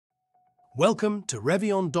Welcome to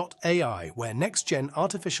ReveonAI, where next-gen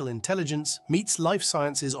artificial intelligence meets life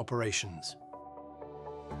sciences operations.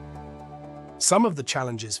 Some of the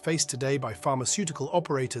challenges faced today by pharmaceutical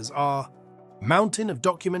operators are mountain of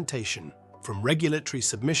documentation, from regulatory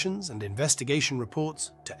submissions and investigation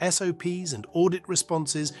reports to SOPs and audit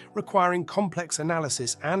responses requiring complex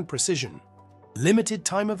analysis and precision. Limited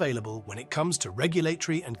time available when it comes to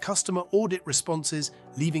regulatory and customer audit responses,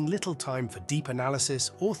 leaving little time for deep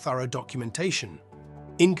analysis or thorough documentation.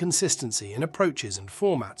 Inconsistency in approaches and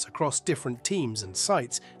formats across different teams and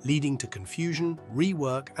sites, leading to confusion,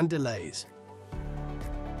 rework, and delays.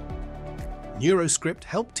 Neuroscript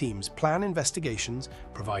help teams plan investigations,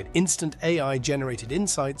 provide instant AI-generated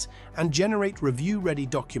insights, and generate review-ready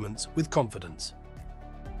documents with confidence.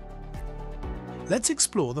 Let's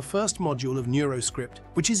explore the first module of Neuroscript,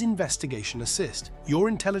 which is Investigation Assist, your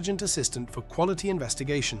intelligent assistant for quality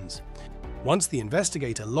investigations. Once the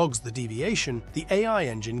investigator logs the deviation, the AI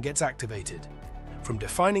engine gets activated. From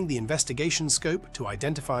defining the investigation scope to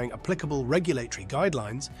identifying applicable regulatory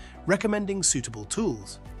guidelines, recommending suitable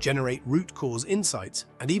tools, generate root cause insights,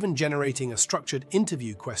 and even generating a structured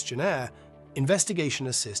interview questionnaire, Investigation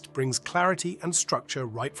Assist brings clarity and structure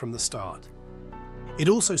right from the start. It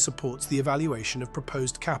also supports the evaluation of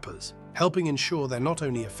proposed CAPAs, helping ensure they're not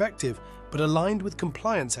only effective, but aligned with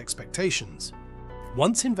compliance expectations.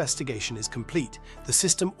 Once investigation is complete, the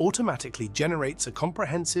system automatically generates a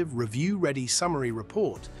comprehensive review-ready summary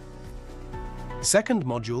report. The second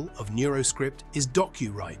module of Neuroscript is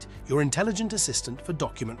DocuWrite, your intelligent assistant for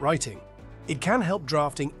document writing. It can help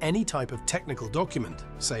drafting any type of technical document,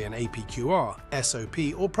 say an APQR,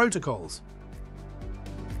 SOP, or protocols.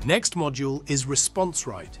 Next module is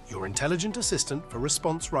ResponseWrite, your intelligent assistant for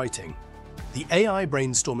response writing. The AI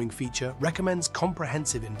brainstorming feature recommends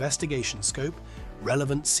comprehensive investigation scope,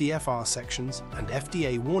 relevant CFR sections, and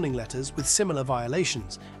FDA warning letters with similar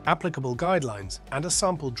violations, applicable guidelines, and a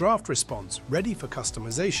sample draft response ready for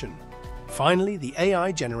customization. Finally, the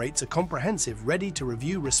AI generates a comprehensive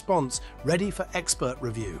ready-to-review response ready for expert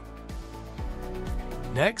review.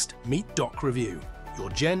 Next, meet DocReview, your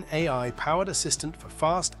GenAI-powered assistant for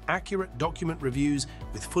fast, accurate document reviews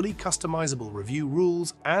with fully customizable review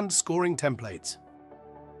rules and scoring templates.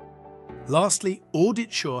 Lastly,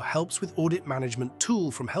 AuditSure helps with audit management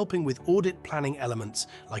tool from helping with audit planning elements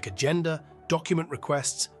like agenda, document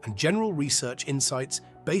requests, and general research insights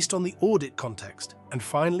based on the audit context, and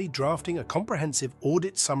finally drafting a comprehensive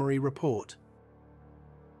audit summary report.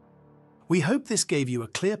 We hope this gave you a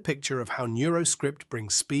clear picture of how Neuroscript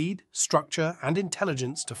brings speed, structure, and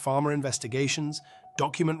intelligence to pharma investigations,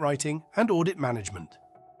 document writing, and audit management.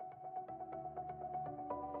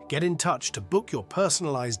 Get in touch to book your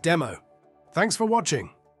personalized demo. Thanks for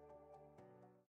watching.